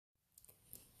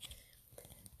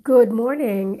Good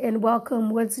morning and welcome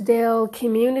Woodsdale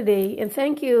community, and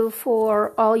thank you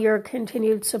for all your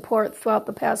continued support throughout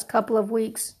the past couple of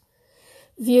weeks,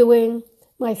 viewing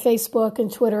my Facebook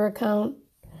and Twitter account,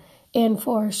 and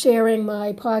for sharing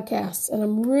my podcasts. And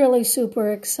I'm really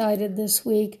super excited this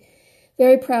week,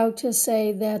 very proud to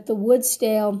say that the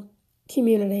Woodsdale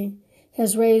community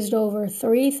has raised over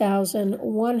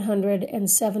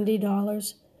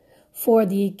 $3,170 for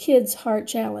the Kids Heart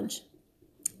Challenge.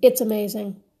 It's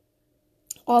amazing.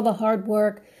 All the hard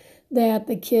work that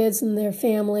the kids and their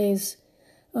families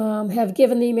have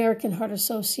given the American Heart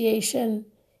Association,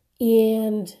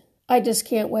 and I just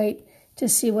can't wait to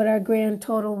see what our grand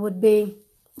total would be.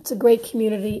 It's a great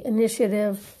community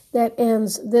initiative that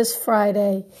ends this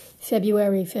Friday,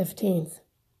 February 15th.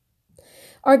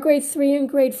 Our grade 3 and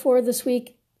grade 4 this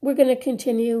week, we're going to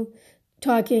continue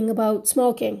talking about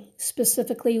smoking,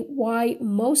 specifically why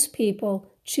most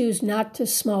people choose not to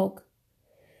smoke.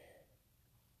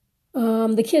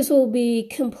 The kids will be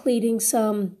completing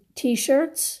some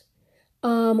t-shirts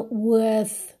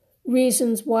with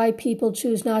reasons why people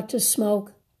choose not to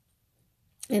smoke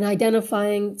and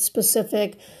identifying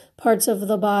specific parts of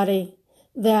the body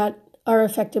that are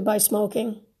affected by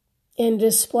smoking and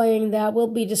displaying that. We'll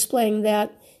be displaying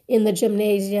that in the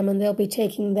gymnasium, and they'll be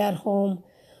taking that home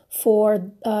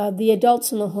for the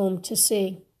adults in the home to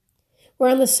see. We're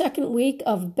on the second week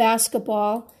of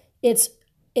basketball. It's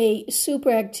a super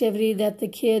activity that the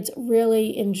kids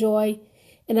really enjoy,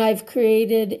 and I've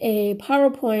created a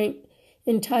PowerPoint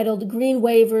entitled Green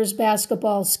Waivers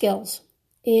Basketball Skills,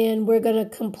 and we're going to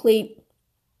complete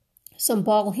some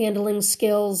ball handling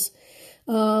skills.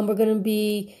 We're going to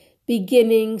be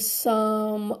beginning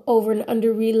some over and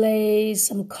under relays,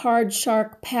 some card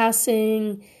shark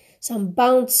passing, some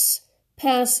bounce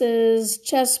passes,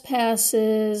 chest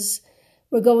passes.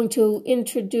 We're going to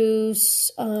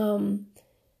introduce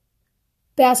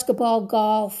basketball,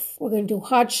 golf. We're going to do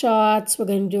hot shots. We're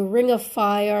going to do ring of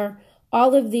fire.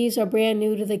 All of these are brand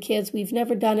new to the kids. We've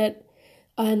never done it,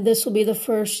 and this will be the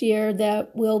first year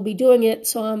that we'll be doing it.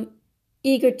 So I'm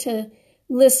eager to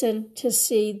listen to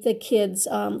see the kids,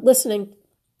 listening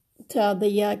to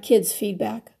the kids'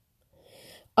 feedback.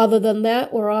 Other than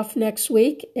that, we're off next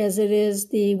week as it is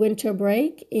the winter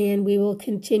break, and we will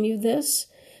continue this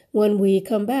when we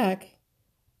come back.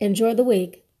 Enjoy the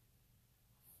week.